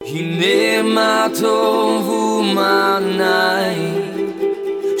הנה מה טוב ומה נעים,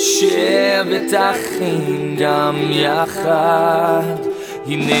 שבת אחים גם יחד.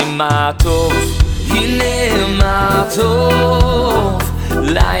 הנה מה טוב, הנה מה טוב,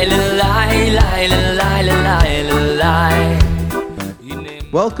 לילה לילה לילה לילה לילה.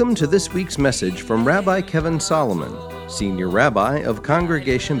 Welcome to this week's message from Rabbi Kevin Solomon, Senior Rabbi of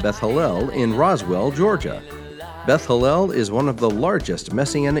Congregation Beth Hallel in Roswell, Georgia. Beth Hallel is one of the largest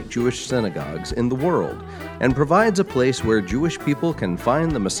Messianic Jewish synagogues in the world and provides a place where Jewish people can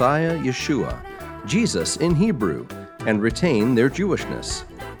find the Messiah, Yeshua, Jesus in Hebrew, and retain their Jewishness.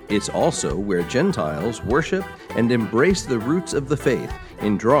 It's also where Gentiles worship and embrace the roots of the faith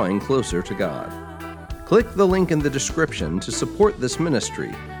in drawing closer to God. Click the link in the description to support this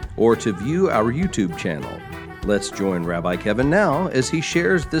ministry or to view our YouTube channel. Let's join Rabbi Kevin now as he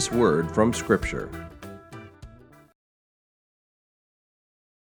shares this word from Scripture.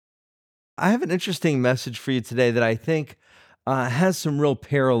 I have an interesting message for you today that I think has some real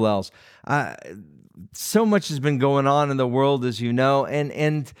parallels. So much has been going on in the world, as you know,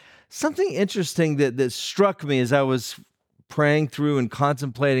 and something interesting that struck me as I was praying through and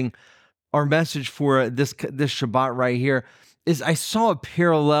contemplating our message for this Shabbat right here is I saw a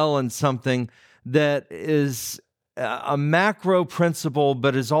parallel in something that is a macro principle,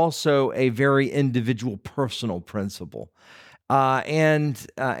 but is also a very individual, personal principle. And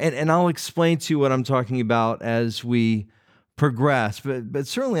I'll explain to you what I'm talking about as we progress, but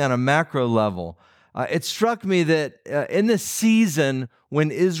certainly on a macro level, it struck me that in this season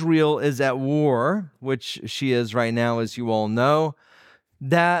when Israel is at war, which she is right now, as you all know,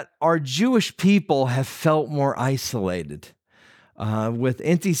 that our Jewish people have felt more isolated. With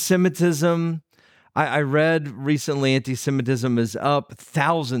anti-Semitism, I read recently anti-Semitism is up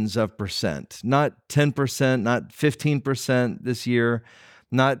thousands of percent, not 10%, not 15% this year,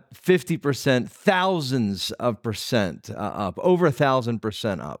 not 50%, thousands of percent up, over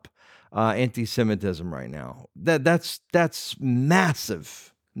 1,000% up, anti-Semitism right now. That's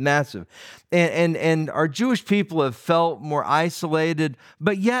massive. Massive. And our Jewish people have felt more isolated,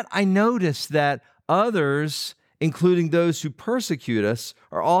 but yet I noticed that others, including those who persecute us,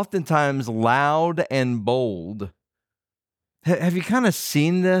 are oftentimes loud and bold. Have you kind of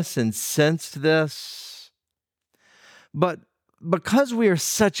seen this and sensed this? But because we are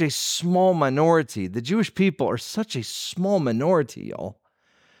such a small minority, the Jewish people are such a small minority, y'all.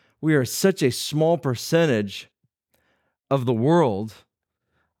 We are such a small percentage of the world.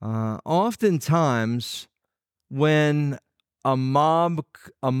 Oftentimes, when a mob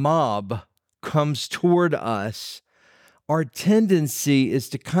comes toward us, our tendency is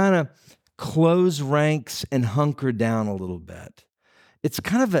to kind of close ranks and hunker down a little bit. It's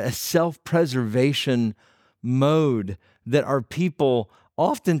kind of a self-preservation mode that our people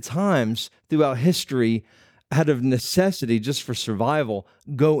oftentimes throughout history, out of necessity, just for survival,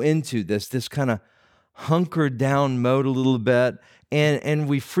 go into this kind of hunker down mode a little bit. And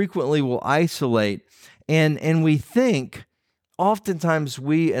we frequently will isolate, and we think, oftentimes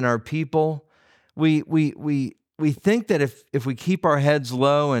we and our people, we think that if we keep our heads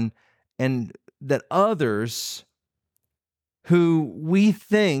low and that others who we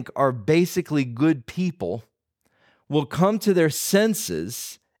think are basically good people will come to their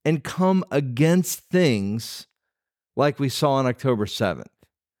senses and come against things like we saw on October 7th.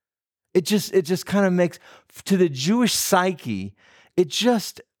 It just kind of makes, to the Jewish psyche, it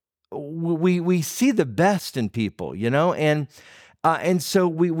just, we see the best in people, you know, and so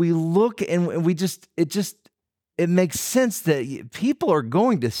we look and it makes sense that people are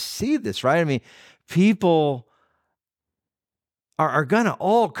going to see this, right? I mean, people are going to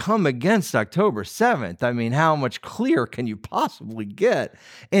all come against October 7th. I mean, how much clearer can you possibly get?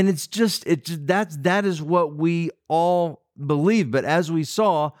 And that is what we all believe. But as we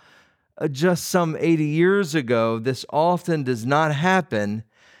saw, just some 80 years ago, this often does not happen,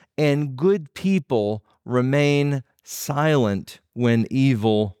 and good people remain silent when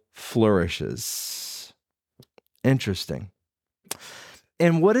evil flourishes. Interesting.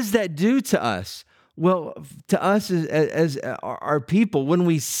 And what does that do to us? Well, to us as our people, when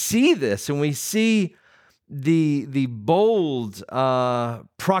we see this and we see the bold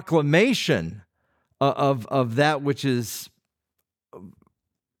proclamation of that which is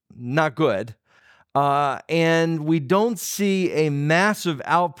not good, and we don't see a massive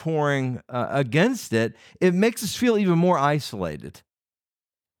outpouring against it, it makes us feel even more isolated,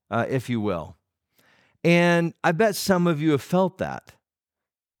 if you will. And I bet some of you have felt that.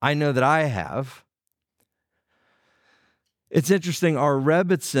 I know that I have. It's interesting, our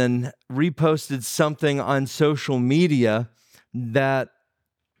Rebbitzin reposted something on social media that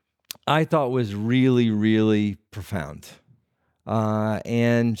I thought was really, really profound.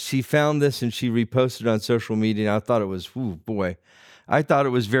 And she found this and she reposted it on social media. And I thought it was, I thought it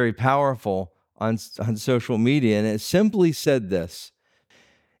was very powerful on social media. And it simply said this: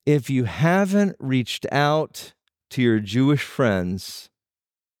 if you haven't reached out to your Jewish friends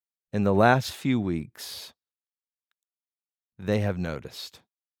in the last few weeks, they have noticed.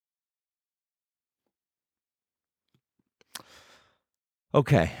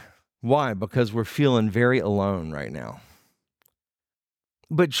 Okay, why? Because we're feeling very alone right now.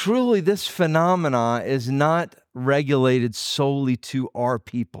 But truly, this phenomena is not regulated solely to our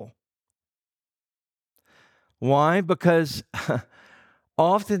people. Why? Because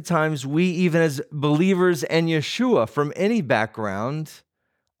oftentimes we, even as believers in Yeshua from any background,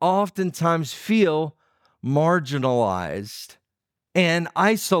 oftentimes feel marginalized and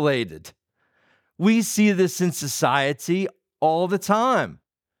isolated. We see this in society all the time,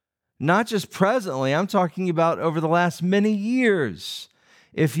 not just presently. I'm talking about over the last many years.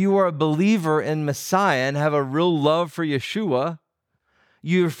 If you are a believer in Messiah and have a real love for Yeshua,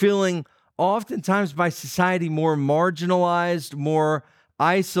 you're feeling oftentimes by society more marginalized, more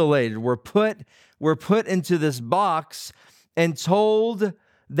isolated. We're put into this box and told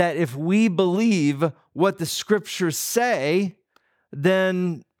that if we believe what the scriptures say,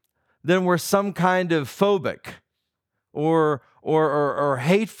 then we're some kind of phobic or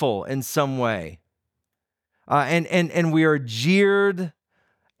hateful in some way. And we are jeered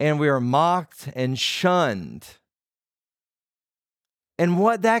and we are mocked and shunned. And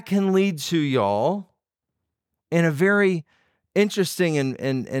what that can lead to, y'all, in a very interesting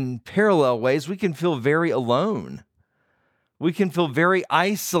and parallel ways, we can feel very alone. We can feel very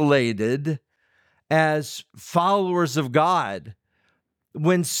isolated as followers of God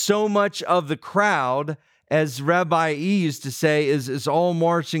when so much of the crowd, as Rabbi E used to say, is all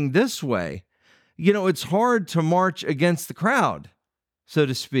marching this way. You know, it's hard to march against the crowd, so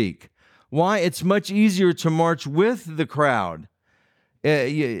to speak. Why? It's much easier to march with the crowd.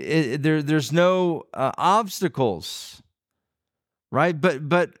 There's no obstacles, right?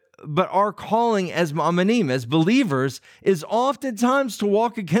 But our calling as ma'amanim, as believers, is oftentimes to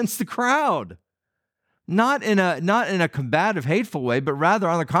walk against the crowd, not in a combative, hateful way, but rather,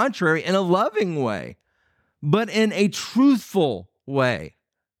 on the contrary, in a loving way, but in a truthful way.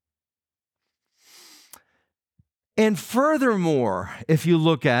 And furthermore, if you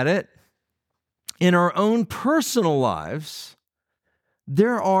look at it, in our own personal lives,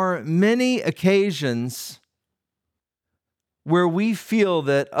 there are many occasions where we feel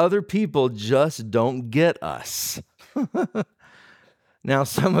that other people just don't get us. Now,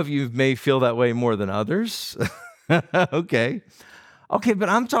 some of you may feel that way more than others. Okay, but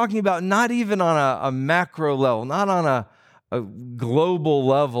I'm talking about not even on a macro level, not on a global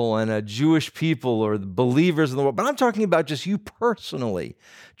level and a Jewish people or the believers in the world, but I'm talking about just you personally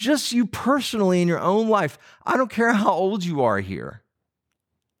in your own life. I don't care how old you are here.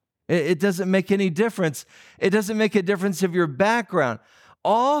 It doesn't make any difference. It doesn't make a difference of your background.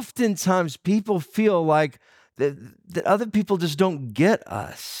 Oftentimes people feel like that other people just don't get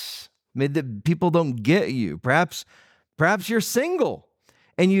us. I mean, that people don't get you. Perhaps you're single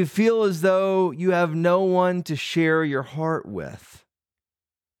and you feel as though you have no one to share your heart with.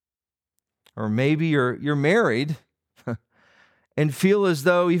 Or maybe you're married and feel as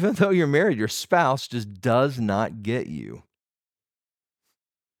though, even though you're married, your spouse just does not get you.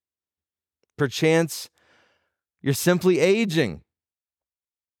 Perchance you're simply aging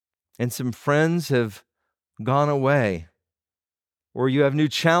and some friends have gone away, or you have new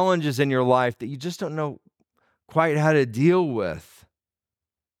challenges in your life that you just don't know quite how to deal with.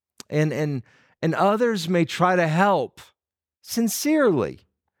 And others may try to help sincerely,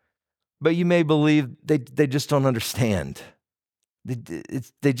 but you may believe they just don't understand.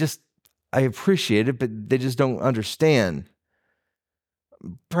 I appreciate it, but they just don't understand.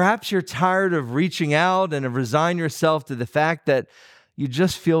 Perhaps you're tired of reaching out and have resigned yourself to the fact that you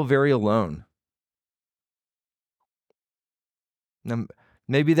just feel very alone. Now,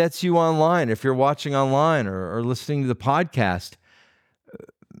 maybe that's you online, if you're watching online or listening to the podcast.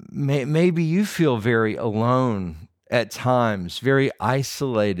 Maybe you feel very alone at times, very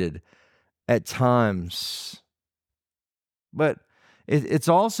isolated at times. But it's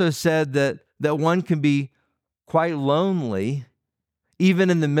also said that one can be quite lonely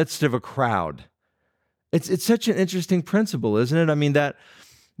even in the midst of a crowd. It's such an interesting principle, isn't it? I mean, that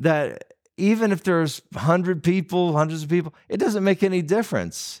even if there's hundreds of people, it doesn't make any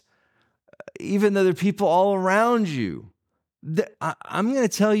difference. Even though there are people all around you. I'm going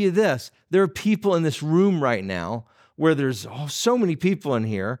to tell you this. There are people in this room right now where there's so many people in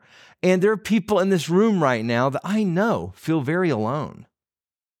here, and there are people in this room right now that I know feel very alone.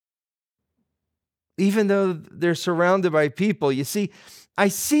 Even though they're surrounded by people, you see, I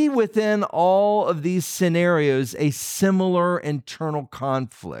see within all of these scenarios a similar internal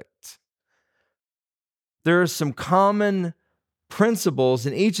conflict. There are some common principles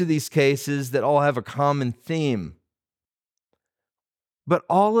in each of these cases that all have a common theme. But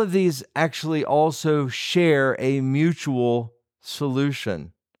all of these actually also share a mutual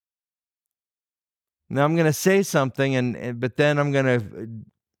solution. Now I'm going to say something, but then I'm going to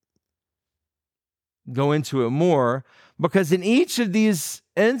go into it more, because in each of these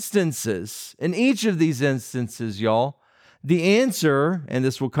instances, y'all, the answer, and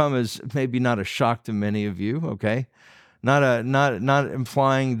this will come as maybe not a shock to many of you, okay? Not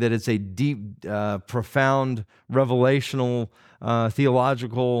implying that it's a deep, profound, revelational,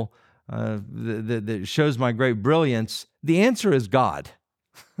 theological, that shows my great brilliance. The answer is God.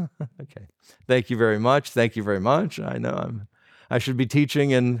 Okay. Thank you very much. I know I should be teaching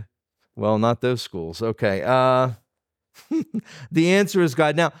in, well, not those schools. Okay. The answer is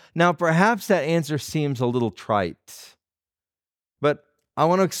God. Now, perhaps that answer seems a little trite, but I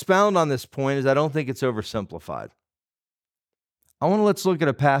want to expound on this point, as I don't think it's oversimplified. Let's look at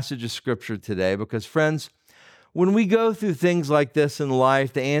a passage of Scripture today, because, friends, when we go through things like this in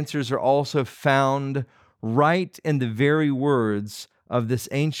life, the answers are also found right in the very words of this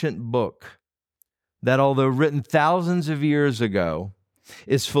ancient book that, although written thousands of years ago,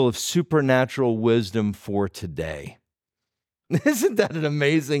 is full of supernatural wisdom for today. Isn't that an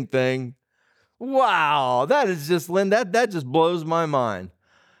amazing thing? Wow, that is just, Lynn, that just blows my mind.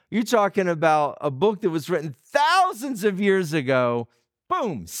 You're talking about a book that was written thousands of years ago,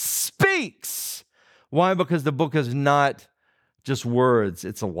 boom, speaks. Why? Because the book is not just words,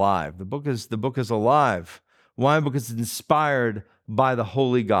 it's alive. The book is alive. Why? Because it's inspired by the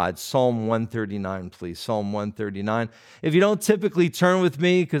Holy God. Psalm 139, please. Psalm 139. If you don't typically turn with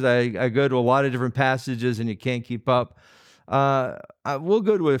me, because I go to a lot of different passages and you can't keep up, we'll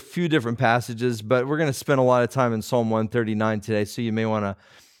go to a few different passages, but we're going to spend a lot of time in Psalm 139 today, so you may want to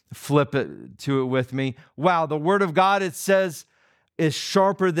flip to it with me. Wow, the Word of God, it says, is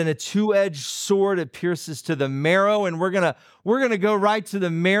sharper than a two-edged sword. It pierces to the marrow, and we're gonna go right to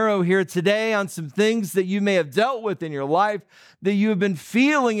the marrow here today on some things that you may have dealt with in your life, that you have been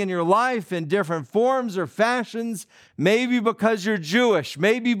feeling in your life in different forms or fashions. Maybe because you're Jewish,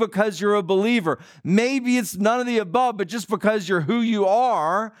 maybe because you're a believer, maybe it's none of the above, but just because you're who you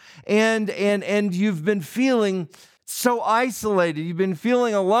are, and you've been feeling so isolated, you've been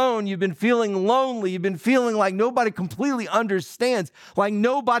feeling alone, you've been feeling lonely, you've been feeling like nobody completely understands, like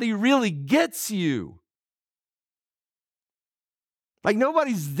nobody really gets you. Like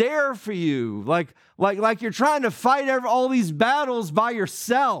nobody's there for you, like you're trying to fight all these battles by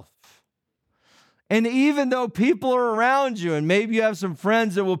yourself. And even though people are around you, and maybe you have some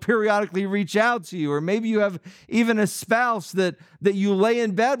friends that will periodically reach out to you, or maybe you have even a spouse that you lay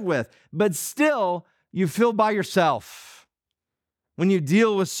in bed with, but still, you feel by yourself when you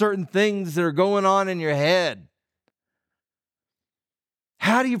deal with certain things that are going on in your head.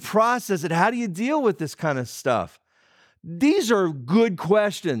 How do you process it? How do you deal with this kind of stuff? These are good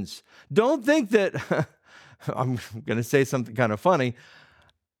questions. Don't think that, I'm going to say something kind of funny.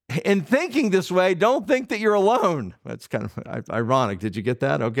 In thinking this way, don't think that you're alone. That's kind of ironic. Did you get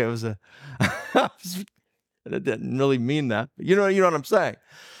that? Okay, I didn't really mean that. But you know what I'm saying.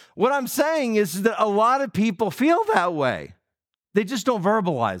 What I'm saying is that a lot of people feel that way. They just don't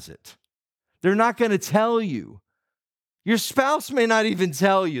verbalize it. They're not going to tell you. Your spouse may not even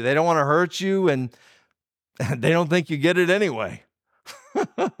tell you. They don't want to hurt you, and they don't think you get it anyway.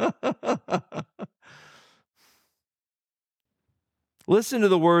 Listen to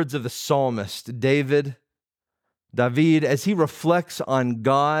the words of the psalmist, David, as he reflects on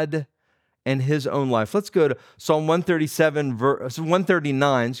God and his own life. Let's go to Psalm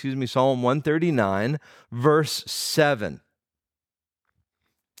 139, verse 7,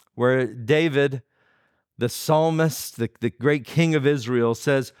 where David, the psalmist, the great king of Israel,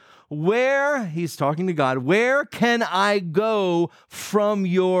 says, he's talking to God, where can I go from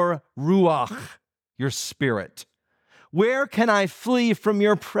your ruach, your spirit? Where can I flee from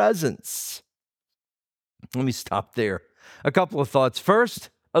your presence? Let me stop there. A couple of thoughts. First,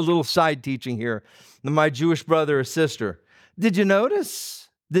 a little side teaching here. My Jewish brother or sister, did you notice?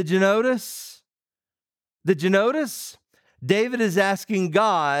 David is asking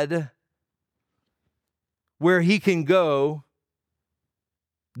God where he can go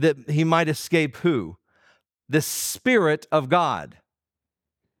that he might escape who? The Spirit of God.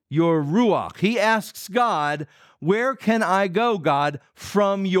 Your ruach. He asks God Where can I go, God,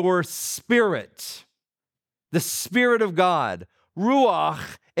 from your Spirit? The Spirit of God,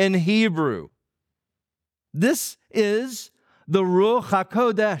 Ruach in Hebrew. This is the Ruach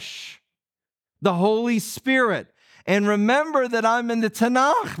HaKodesh, the Holy Spirit. And remember that I'm in the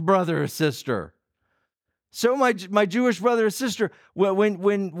Tanakh, brother or sister. So my Jewish brother or sister,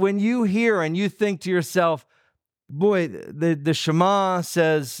 when you hear and you think to yourself, boy, the Shema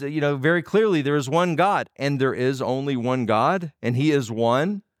says, very clearly there is one God, and there is only one God, and He is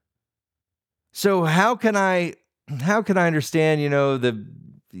one. So how can I understand,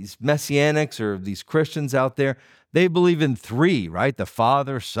 these Messianics or these Christians out there? They believe in three, right? The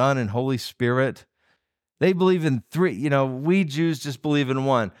Father, Son, and Holy Spirit. They believe in three. We Jews just believe in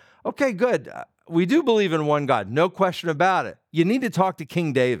one. Okay, good. We do believe in one God, no question about it. You need to talk to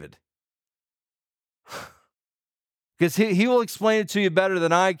King David, because he will explain it to you better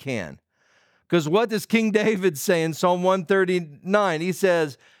than I can. Because what does King David say in Psalm 139? He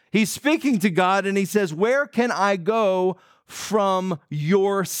says, he's speaking to God, and he says, where can I go from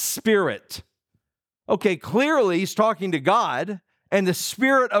your Spirit? Okay, clearly he's talking to God, and the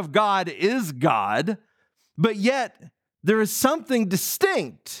Spirit of God is God, but yet there is something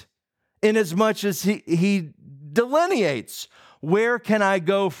distinct in as much as he delineates, where can I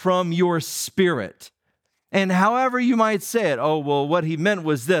go from your Spirit? And however you might say it, what he meant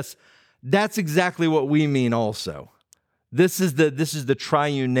was this. That's exactly what we mean also. This is the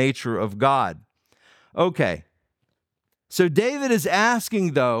triune nature of God. Okay. So David is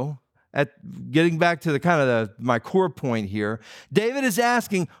asking, though, getting back to my core point here, David is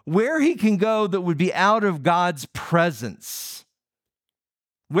asking where he can go that would be out of God's presence.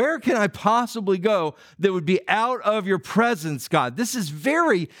 Where can I possibly go that would be out of your presence, God? This is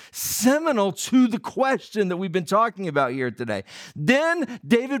very seminal to the question that we've been talking about here today. Then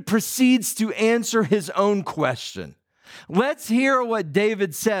David proceeds to answer his own question. Let's hear what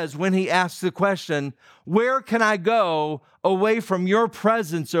David says when he asks the question, where can I go away from your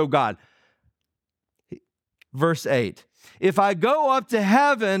presence, O God? Verse 8, if I go up to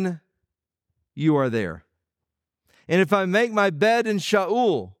heaven, you are there. And if I make my bed in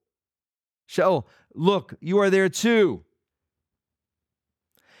Sheol, look, you are there too.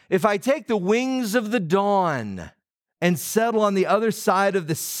 If I take the wings of the dawn and settle on the other side of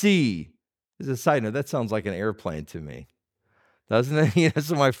the sea, as a side note, that sounds like an airplane to me, doesn't it?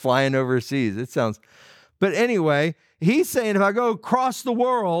 Somebody flying overseas. It sounds, but anyway, he's saying if I go across the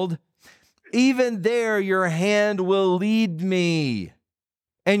world, even there your hand will lead me,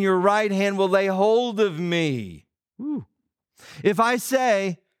 and your right hand will lay hold of me. Whew. If I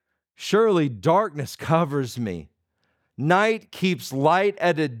say, surely darkness covers me, night keeps light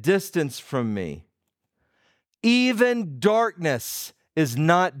at a distance from me, even darkness is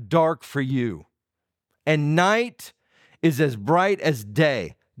not dark for you, and night is as bright as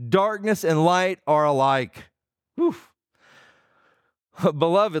day. Darkness and light are alike. Whew.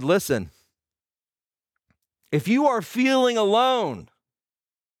 Beloved, listen. If you are feeling alone,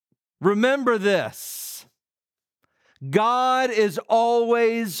 remember this. God is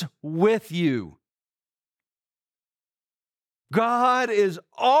always with you. God is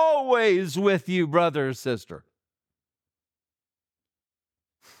always with you, brother or sister.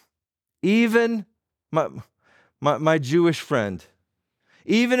 Even my Jewish friend,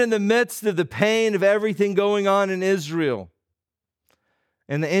 even in the midst of the pain of everything going on in Israel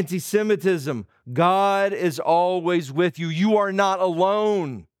and the anti-Semitism, God is always with you. You are not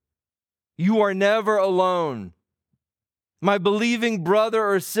alone. You are never alone. My believing brother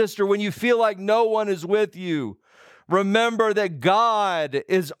or sister, when you feel like no one is with you, remember that God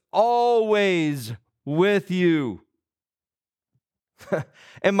is always with you.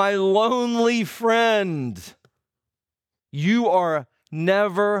 And my lonely friend, you are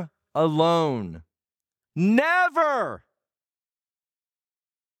never alone. Never.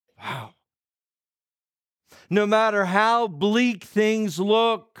 Wow. No matter how bleak things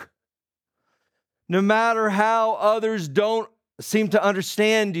look, no matter how others don't seem to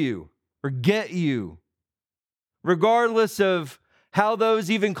understand you or get you, regardless of how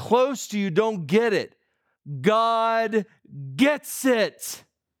those even close to you don't get it, God gets it.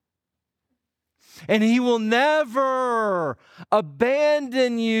 And He will never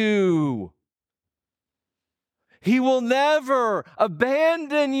abandon you. He will never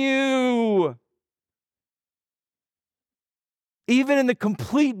abandon you. Even in the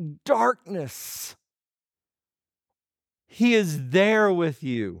complete darkness, He is there with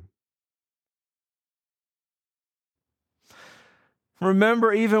you.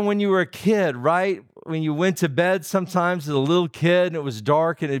 Remember, even when you were a kid, right? When you went to bed sometimes as a little kid and it was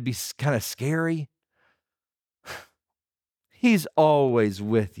dark and it'd be kind of scary. He's always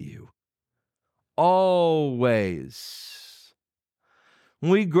with you. Always.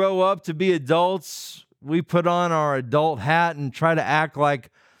 When we grow up to be adults, we put on our adult hat and try to act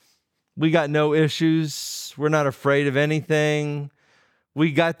like we got no issues. We're not afraid of anything.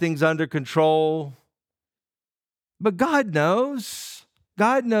 We got things under control. But God knows.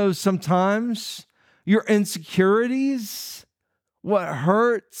 God knows sometimes your insecurities, what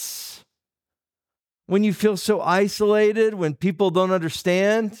hurts, when you feel so isolated, when people don't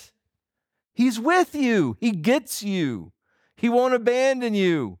understand. He's with you. He gets you. He won't abandon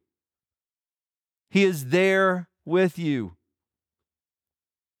you. He is there with you.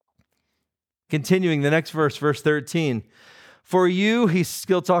 Continuing the next verse, verse 13. For you, he's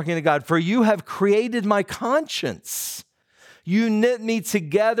still talking to God, for you have created my conscience. You knit me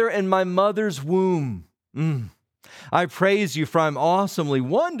together in my mother's womb. I praise you, for I'm awesomely,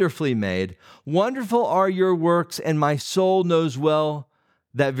 wonderfully made. Wonderful are your works, and my soul knows well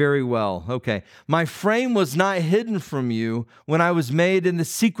that very well. Okay. My frame was not hidden from you when I was made in the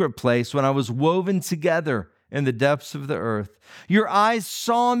secret place, when I was woven together in the depths of the earth. Your eyes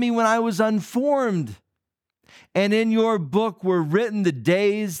saw me when I was unformed, and in your book were written the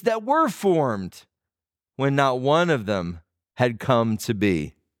days that were formed, when not one of them had come to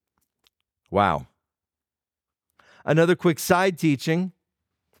be. Wow. Another quick side teaching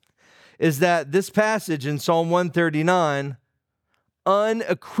is that this passage in Psalm 139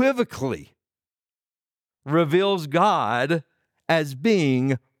 unequivocally reveals God as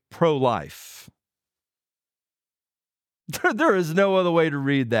being pro-life. There is no other way to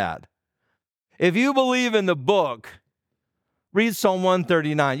read that. If you believe in the book, read Psalm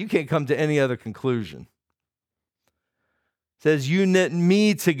 139. You can't come to any other conclusion. It says, you knit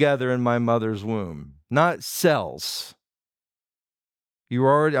me together in my mother's womb, not cells. I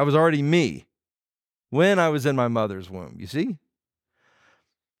was already me when I was in my mother's womb, you see?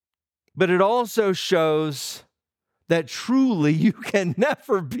 But it also shows that truly you can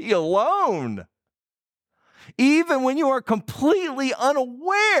never be alone. Even when you are completely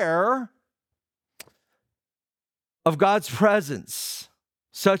unaware of God's presence,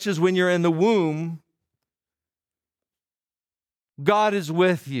 such as when you're in the womb, God is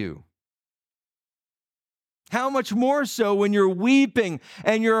with you. How much more so when you're weeping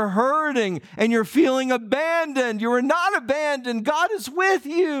and you're hurting and you're feeling abandoned? You are not abandoned. God is with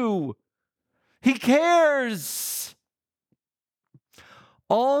you. He cares.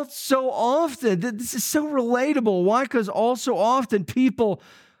 All so often, this is so relatable. Why? Because all so often people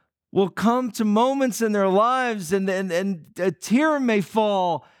will come to moments in their lives and a tear may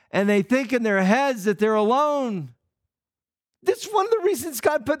fall and they think in their heads that they're alone. That's one of the reasons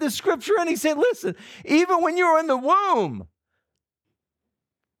God put this scripture in. He said, listen, even when you were in the womb,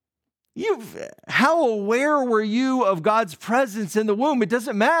 how aware were you of God's presence in the womb? It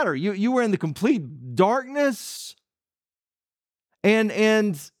doesn't matter. You were in the complete darkness, and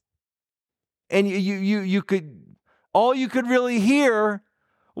you could, all you could really hear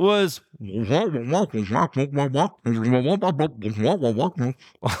was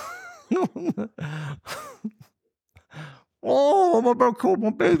oh, I'm about to call my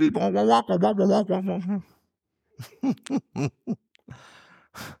baby.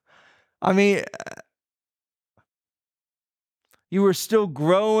 I mean, you were still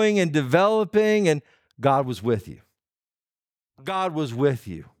growing and developing, and God was with you. God was with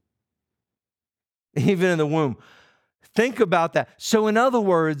you, even in the womb. Think about that. So, in other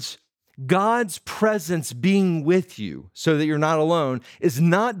words, God's presence being with you so that you're not alone is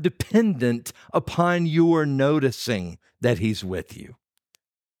not dependent upon your noticing that he's with you.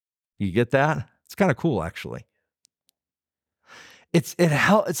 You get that? It's kind of cool, actually. It's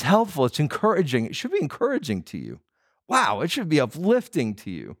helpful. It's encouraging. It should be encouraging to you. Wow, it should be uplifting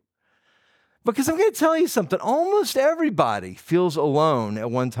to you. Because I'm going to tell you something. Almost everybody feels alone at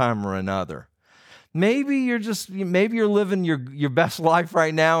one time or another. Maybe you're living your best life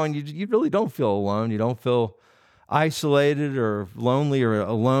right now and you really don't feel alone. You don't feel isolated or lonely or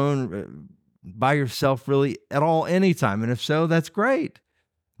alone by yourself really at all anytime. And if so, that's great.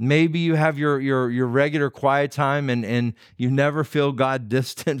 Maybe you have your regular quiet time and you never feel God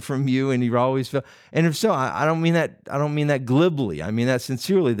distant from you and you always feel, and if so, I don't mean that glibly. I mean that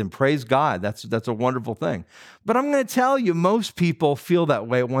sincerely. Then praise God. That's a wonderful thing. But I'm going to tell you, most people feel that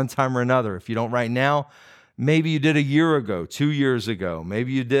way at one time or another. If you don't right now, maybe you did a year ago, 2 years ago.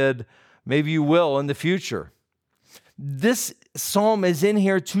 Maybe you did, maybe you will in the future. This psalm is in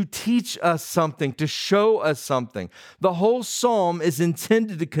here to teach us something, to show us something. The whole psalm is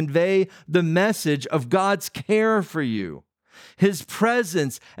intended to convey the message of God's care for you, his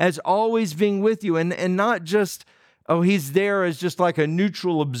presence as always being with you, and not just Oh, he's there as just like a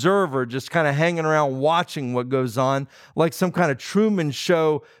neutral observer, just kind of hanging around watching what goes on, like some kind of Truman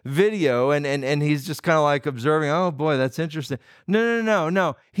Show video, and he's just kind of like observing, oh boy, that's interesting.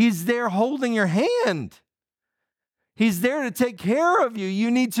 No. He's there holding your hand. He's there to take care of you.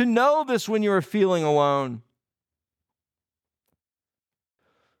 You need to know this when you are feeling alone.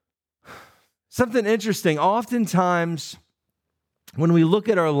 Something interesting, oftentimes when we look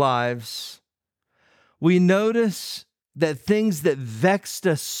at our lives, we notice that things that vexed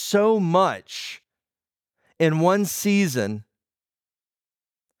us so much in one season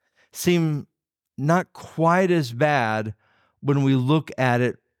seem not quite as bad when we look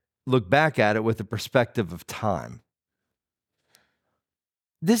back at it with the perspective of time.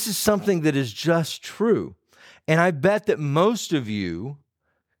 This is something that is just true. And I bet that most of you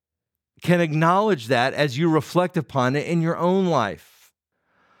can acknowledge that as you reflect upon it in your own life.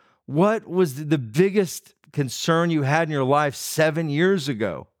 What was the biggest concern you had in your life 7 years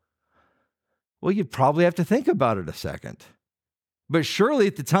ago? Well, you'd probably have to think about it a second. But surely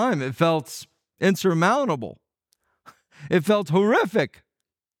at the time, it felt insurmountable. It felt horrific.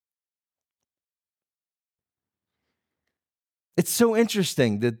 It's so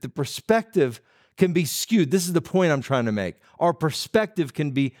interesting that the perspective can be skewed. This is the point I'm trying to make. Our perspective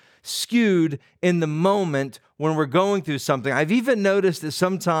can be skewed in the moment when we're going through something. I've even noticed that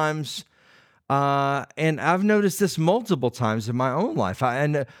sometimes, and I've noticed this multiple times in my own life.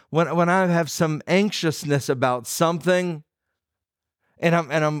 When I have some anxiousness about something, and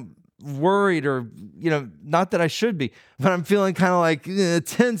I'm worried, or not that I should be, but I'm feeling kind of like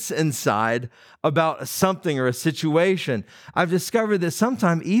tense inside about something or a situation, I've discovered that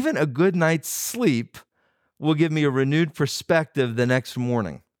sometimes even a good night's sleep will give me a renewed perspective the next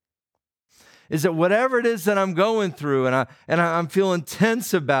morning. Is that whatever it is that I'm going through and I'm feeling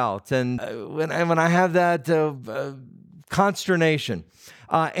tense about, and when I have that consternation,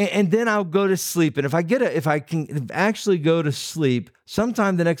 and then I'll go to sleep. And if I can actually go to sleep,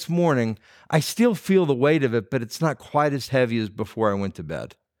 sometime the next morning, I still feel the weight of it, but it's not quite as heavy as before I went to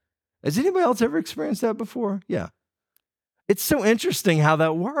bed. Has anybody else ever experienced that before? Yeah. It's so interesting how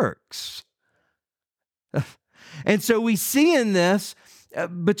that works. And so we see in this,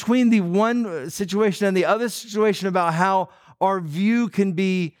 between the one situation and the other situation, about how our view can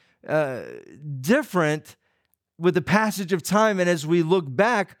be different with the passage of time. And as we look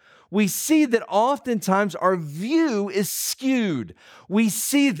back, we see that oftentimes our view is skewed. We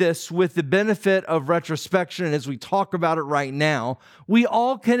see this with the benefit of retrospection. And as we talk about it right now, we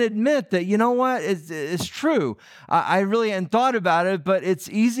all can admit that, you know what, it's true. I really hadn't thought about it, but it's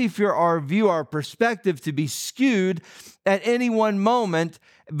easy for our view, our perspective, to be skewed at any one moment.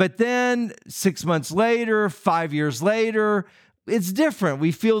 But then 6 months later, 5 years later, it's different.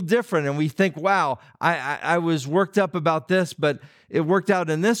 We feel different, and we think, wow, I was worked up about this, but it worked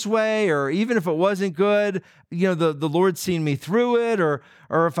out in this way. Or even if it wasn't good, the Lord's seen me through it. Or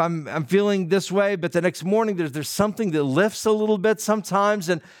if I'm feeling this way, but the next morning there's something that lifts a little bit sometimes.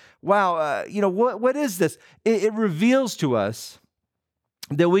 And wow, what is this? It reveals to us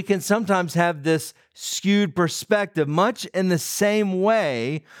that we can sometimes have this skewed perspective. Much in the same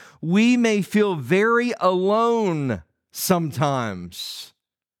way, we may feel very alone sometimes.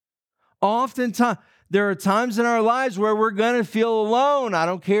 Oftentimes, there are times in our lives where we're going to feel alone. I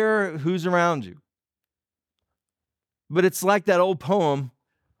don't care who's around you. But it's like that old poem,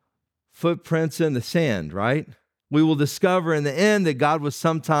 Footprints in the Sand, right? We will discover in the end that God was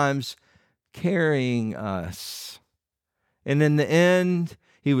sometimes carrying us. And in the end,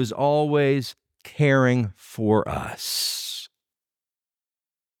 He was always caring for us.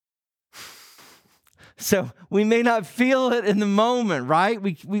 So we may not feel it in the moment, right?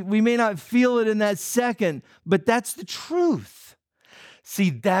 We may not feel it in that second, but that's the truth.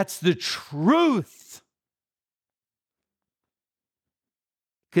 See, that's the truth.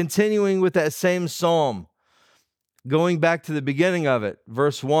 Continuing with that same psalm, going back to the beginning of it,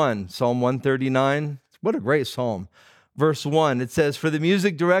 verse 1, Psalm 139. What a great psalm. Verse 1, it says, "For the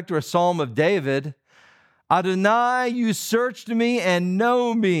music director, a psalm of David, Adonai, you searched me and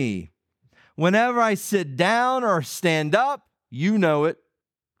know me. Whenever I sit down or stand up, you know it.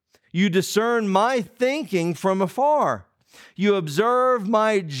 You discern my thinking from afar. You observe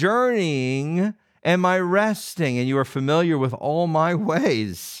my journeying and my resting, and you are familiar with all my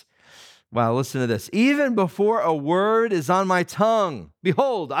ways." Wow, listen to this. "Even before a word is on my tongue,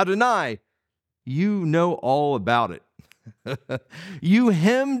 behold, Adonai, you know all about it. You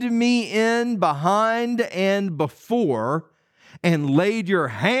hemmed me in behind and before, and laid your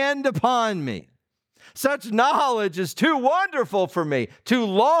hand upon me. Such knowledge is too wonderful for me, too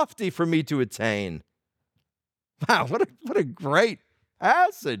lofty for me to attain." Wow, what a great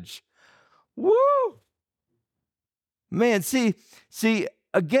passage. Woo! Man, see,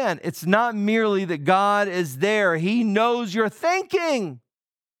 again, it's not merely that God is there. He knows your thinking.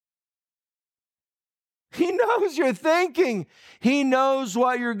 He knows your thinking. He knows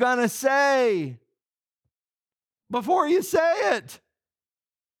what you're going to say before you say it.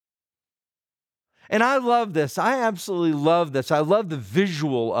 And I love this. I absolutely love this. I love the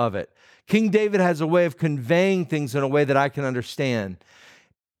visual of it. King David has a way of conveying things in a way that I can understand.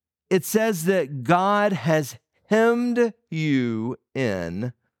 It says that God has hemmed you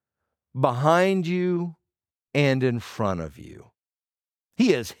in, behind you, and in front of you.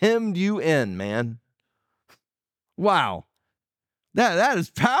 He has hemmed you in, man. Wow. That is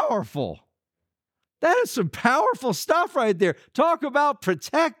powerful. That is some powerful stuff right there. Talk about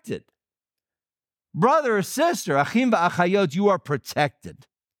protected. Brother or sister, achim v'achayot, you are protected.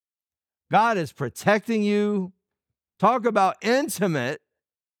 God is protecting you. Talk about intimate.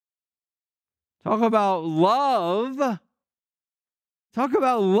 Talk about love. Talk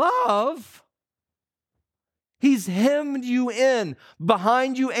about love. He's hemmed you in,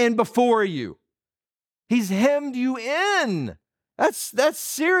 behind you and before you. He's hemmed you in. That's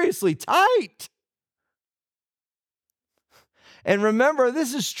seriously tight. And remember,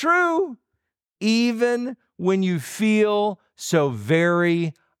 this is true even when you feel so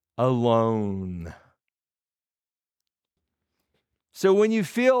very alone. So when you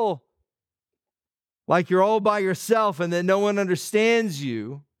feel like you're all by yourself and that no one understands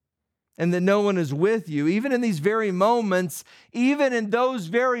you and that no one is with you, even in these very moments, even in those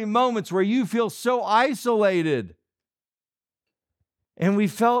very moments where you feel so isolated, and we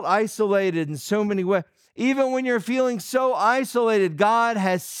felt isolated in so many ways, even when you're feeling so isolated, God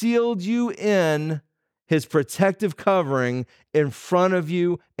has sealed you in His protective covering in front of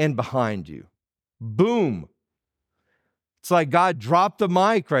you and behind you. Boom. It's like God dropped the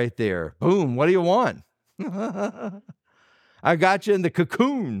mic right there. Boom. What do you want? I got you in the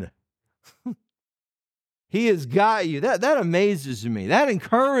cocoon. He has got you. That amazes me. That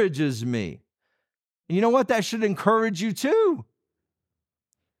encourages me. And you know what? That should encourage you too.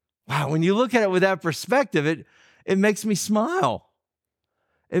 Wow, when you look at it with that perspective, it makes me smile.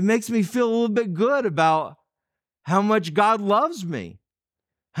 It makes me feel a little bit good about how much God loves me,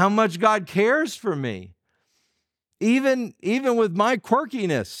 how much God cares for me. Even with my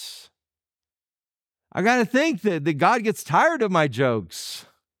quirkiness, I got to think that God gets tired of my jokes.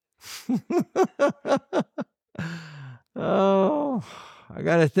 Oh, I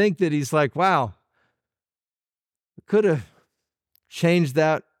got to think that He's like, wow, I could have changed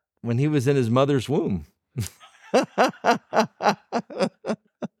that when he was in his mother's womb.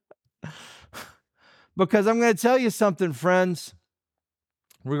 Because I'm going to tell you something, friends,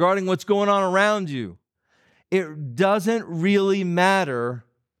 regarding what's going on around you. It doesn't really matter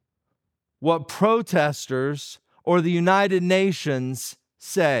what protesters or the United Nations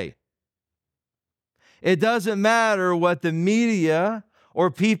say. It doesn't matter what the media or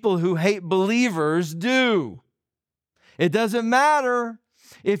people who hate believers do. It doesn't matter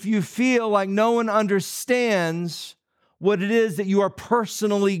if you feel like no one understands what it is that you are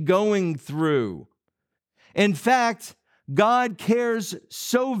personally going through. In fact, God cares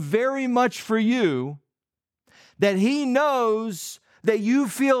so very much for you that He knows that you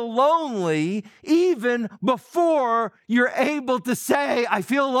feel lonely even before you're able to say, I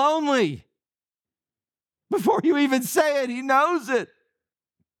feel lonely. Before you even say it, He knows it.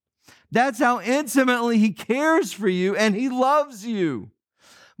 That's how intimately He cares for you and He loves you.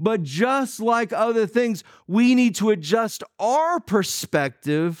 But just like other things, we need to adjust our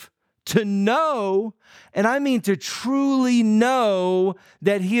perspective to know, and I mean to truly know,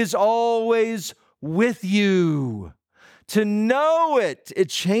 that He is always with you. To know it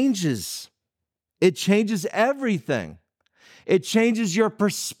changes. It changes everything. It changes your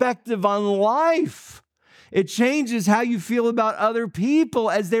perspective on life. It changes how you feel about other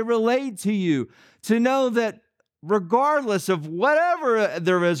people as they relate to you. To know that regardless of whatever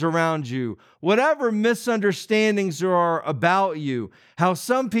there is around you, whatever misunderstandings there are about you, how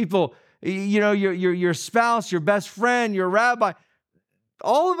some people, your spouse, your best friend, your rabbi,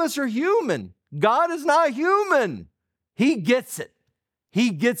 all of us are human. God is not human. He gets it.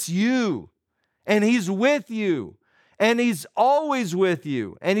 He gets you. And He's with you. And He's always with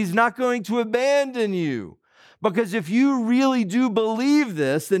you. And He's not going to abandon you. Because if you really do believe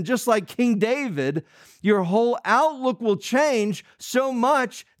this, then just like King David, your whole outlook will change so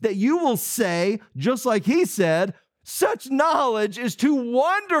much that you will say, just like he said, such knowledge is too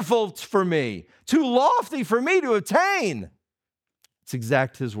wonderful for me, too lofty for me to attain. It's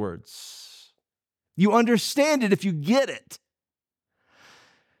exact his words. You understand it if you get it.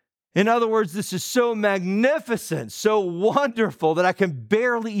 In other words, this is so magnificent, so wonderful that I can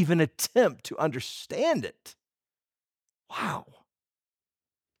barely even attempt to understand it. Wow.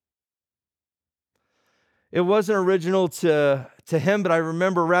 It wasn't original to him, but I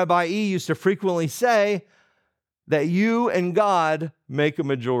remember Rabbi E. used to frequently say that you and God make a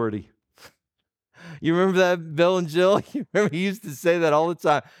majority. You remember that, Bill and Jill? You remember he used to say that all the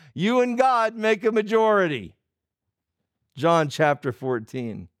time. You and God make a majority. John chapter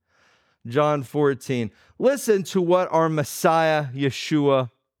 14. John 14. Listen to what our Messiah, Yeshua,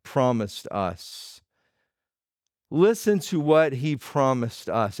 promised us. Listen to what he promised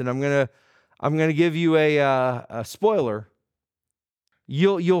us. And I'm gonna give you a spoiler.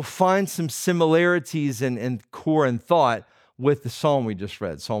 You'll find some similarities in core and thought with the psalm we just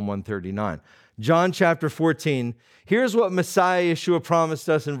read, Psalm 139. John chapter 14. Here's what Messiah Yeshua promised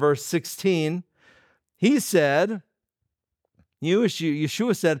us in verse 16. He said,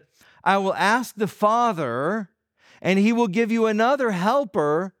 Yeshua said, I will ask the Father, and he will give you another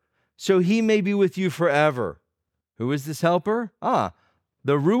helper, so he may be with you forever. Who is this helper? The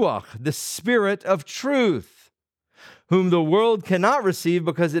Ruach, the Spirit of truth, whom the world cannot receive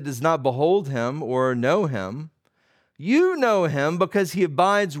because it does not behold him or know him. You know him because he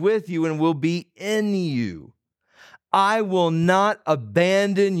abides with you and will be in you. I will not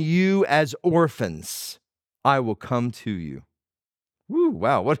abandon you as orphans. I will come to you. Woo,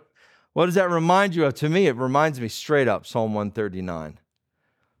 wow. What does that remind you of? To me, it reminds me straight up Psalm 139.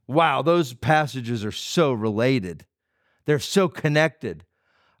 Wow, those passages are so related. They're so connected.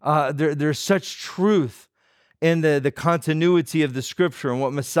 There's such truth in the continuity of the scripture and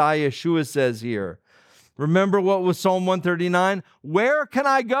what Messiah Yeshua says here. Remember what was Psalm 139? Where can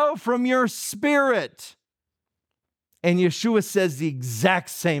I go from your spirit? And Yeshua says the exact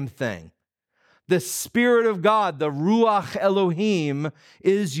same thing. The Spirit of God, the Ruach Elohim,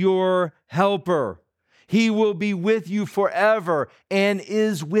 is your helper. He will be with you forever and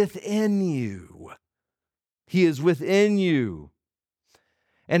is within you. He is within you.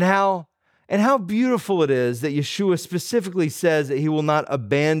 And how beautiful it is that Yeshua specifically says that he will not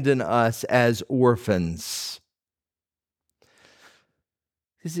abandon us as orphans.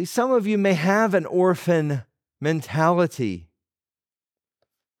 You see, some of you may have an orphan mentality.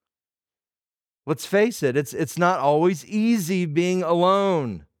 Let's face it, it's not always easy being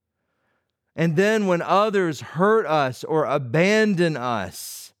alone. And then when others hurt us or abandon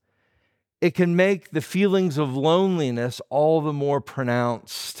us, it can make the feelings of loneliness all the more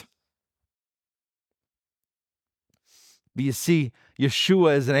pronounced. But you see,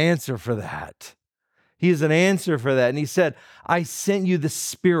 Yeshua is an answer for that. He is an answer for that. And he said, I sent you the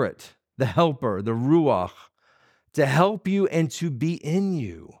Spirit, the helper, the Ruach, to help you and to be in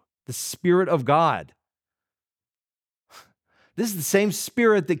you. The Spirit of God. This is the same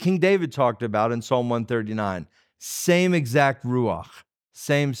Spirit that King David talked about in Psalm 139. Same exact Ruach,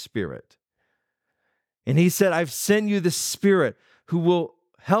 same Spirit. And he said, I've sent you the Spirit who will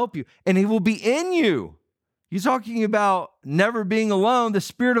help you, and he will be in you. You're talking about never being alone. The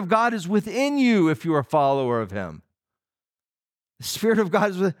Spirit of God is within you if you are a follower of him. The Spirit of God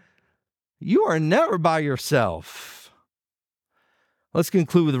is within you. You are never by yourself. Let's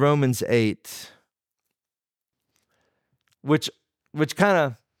conclude with Romans 8, which kind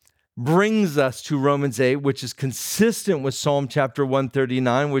of brings us to Romans 8, which is consistent with Psalm chapter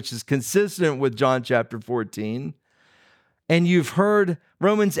 139, which is consistent with John chapter 14. And you've heard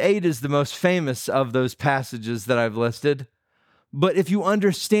Romans 8 is the most famous of those passages that I've listed. But if you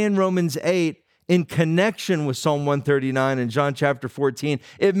understand Romans 8 in connection with Psalm 139 and John chapter 14,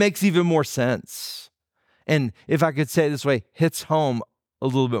 it makes even more sense. And if I could say it this way, hits home a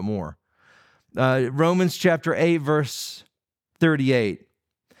little bit more. Romans chapter 8, verse 38.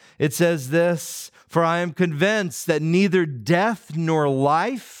 It says this, for I am convinced that neither death nor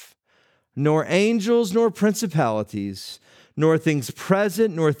life, nor angels nor principalities, nor things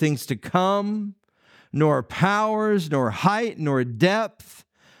present, nor things to come, nor powers, nor height, nor depth,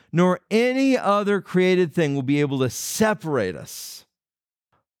 nor any other created thing will be able to separate us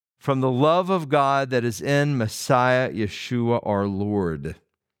from the love of God that is in Messiah Yeshua our Lord.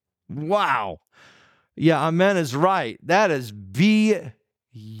 Wow. Yeah, amen is right. That is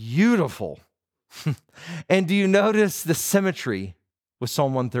beautiful. And do you notice the symmetry with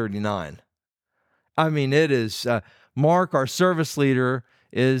Psalm 139? I mean, it is, Mark, our service leader,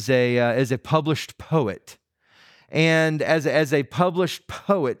 is a published poet. And as a published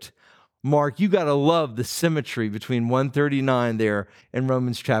poet, Mark, you got to love the symmetry between 139 there and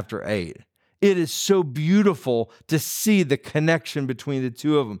Romans chapter 8. It is so beautiful to see the connection between the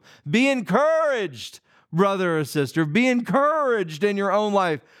two of them. Be encouraged, brother or sister. Be encouraged in your own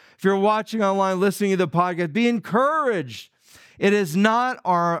life. If you're watching online, listening to the podcast, be encouraged. It is not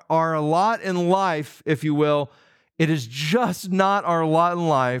our lot in life, if you will. It is just not our lot in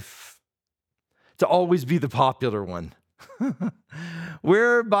life to always be the popular one.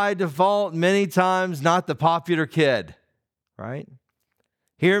 We're by default many times not the popular kid, right?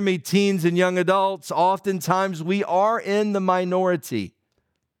 Hear me, teens and young adults. Oftentimes we are in the minority.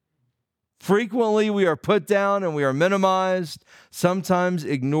 Frequently we are put down and we are minimized, sometimes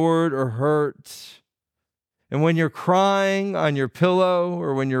ignored or hurt. And when you're crying on your pillow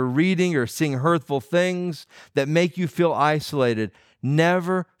or when you're reading or seeing hurtful things that make you feel isolated,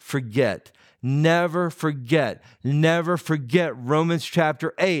 never forget Romans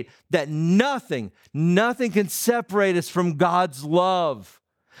chapter 8, that nothing can separate us from God's love.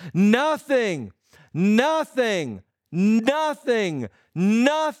 Nothing can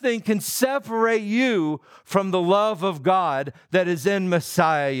separate you from the love of God that is in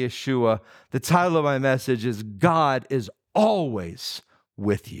Messiah Yeshua. The title of my message is God is always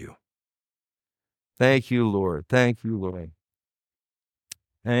with you. Thank you, Lord. Thank you, Lord.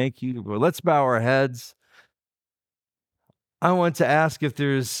 Thank you, Lord. Let's bow our heads. I want to ask if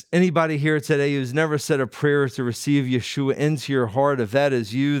there's anybody here today who's never said a prayer to receive Yeshua into your heart. If that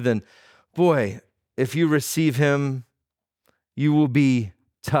is you, then boy, if you receive him, you will be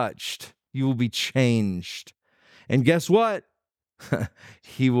touched. You will be changed. And guess what?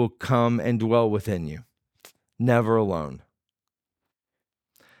 He will come and dwell within you, never alone.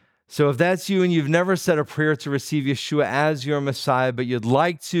 So if that's you and you've never said a prayer to receive Yeshua as your Messiah, but you'd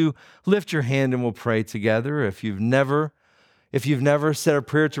like to, lift your hand and we'll pray together. If you've never said a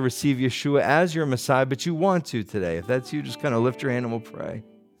prayer to receive Yeshua as your Messiah, but you want to today, if that's you, just kind of lift your hand and we'll pray.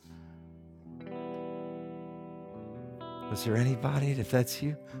 Is there anybody? If that's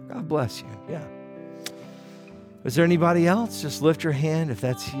you, God bless you. Yeah. Is there anybody else? Just lift your hand if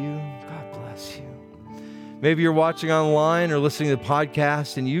that's you. God bless you. Maybe you're watching online or listening to the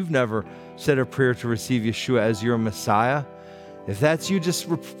podcast and you've never said a prayer to receive Yeshua as your Messiah. If that's you, just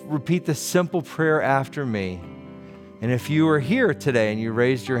repeat the simple prayer after me. And if you are here today and you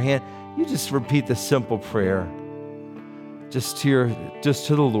raised your hand, you just repeat the simple prayer just to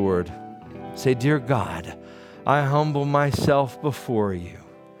the Lord. Say, "Dear God, I humble myself before you,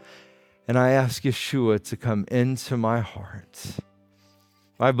 and I ask Yeshua to come into my heart.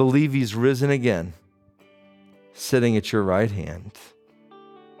 I believe he's risen again, sitting at your right hand.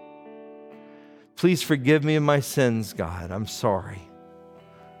 Please forgive me of my sins, God. I'm sorry.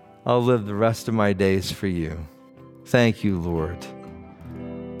 I'll live the rest of my days for you. Thank you, Lord.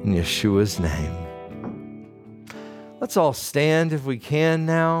 In Yeshua's name." Let's all stand if we can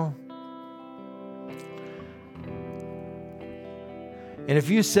now. And if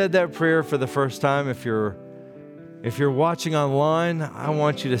you said that prayer for the first time, if you're watching online, I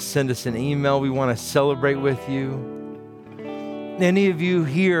want you to send us an email. We want to celebrate with you. Any of you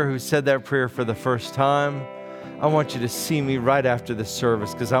here who said that prayer for the first time, I want you to see me right after the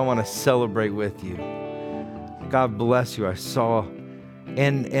service because I want to celebrate with you. God bless you. I saw,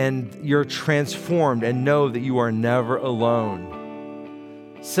 and you're transformed and know that you are never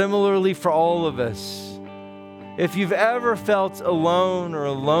alone. Similarly for all of us, if you've ever felt alone or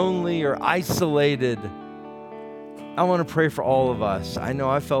lonely or isolated, I want to pray for all of us. I know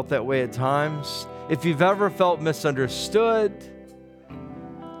I felt that way at times. If you've ever felt misunderstood,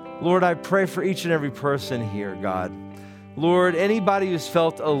 Lord, I pray for each and every person here, God. Lord, anybody who's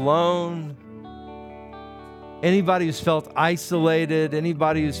felt alone, anybody who's felt isolated,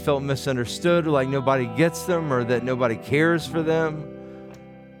 anybody who's felt misunderstood, or like nobody gets them or that nobody cares for them,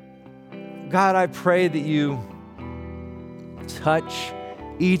 God, I pray that you touch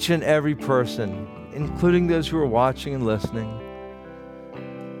each and every person, including those who are watching and listening.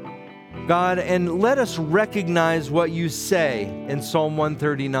 God, and let us recognize what you say in Psalm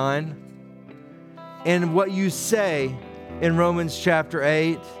 139 and what you say in Romans chapter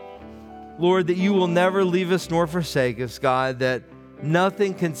 8. Lord, that you will never leave us nor forsake us, God, that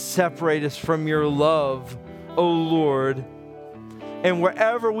nothing can separate us from your love, O Lord. And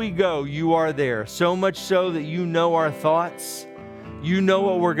wherever we go, you are there. So much so that you know our thoughts. You know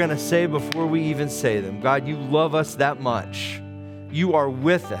what we're going to say before we even say them. God, you love us that much. You are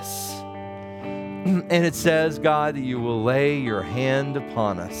with us. And it says, God, that you will lay your hand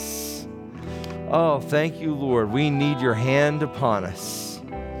upon us. Oh, thank you, Lord. We need your hand upon us,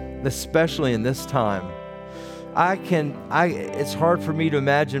 especially in this time. It's hard for me to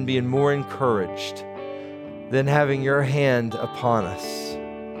imagine being more encouraged than having your hand upon us.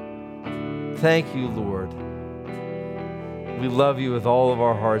 Thank you, Lord. We love you with all of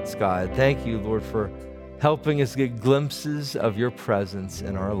our hearts, God. Thank you, Lord, for helping us get glimpses of your presence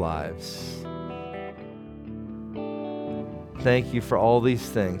in our lives. Thank you for all these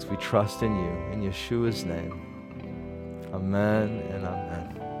things. We trust in you. In Yeshua's name. Amen and amen.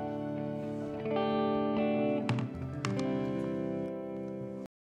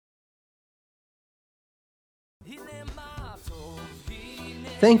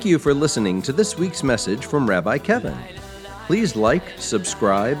 Thank you for listening to this week's message from Rabbi Kevin. Please like,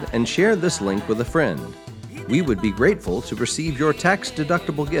 subscribe, and share this link with a friend. We would be grateful to receive your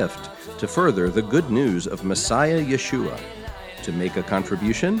tax-deductible gift to further the good news of Messiah Yeshua. To make a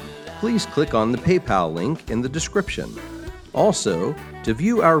contribution, please click on the PayPal link in the description. Also, to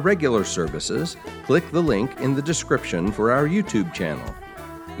view our regular services, click the link in the description for our YouTube channel.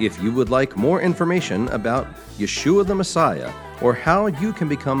 If you would like more information about Yeshua the Messiah or how you can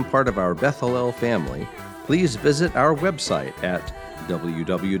become part of our Beth Hallel family, please visit our website at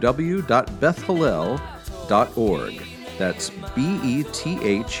www.bethhallel.org. That's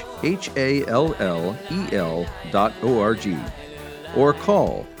BETHHALLEL.org. Or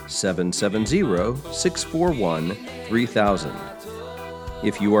call 770-641-3000.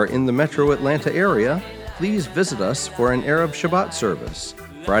 If you are in the metro Atlanta area, please visit us for an Arab Shabbat service,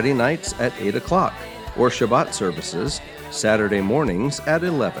 Friday nights at 8 o'clock, or Shabbat services, Saturday mornings at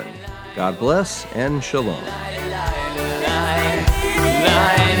 11. God bless and shalom.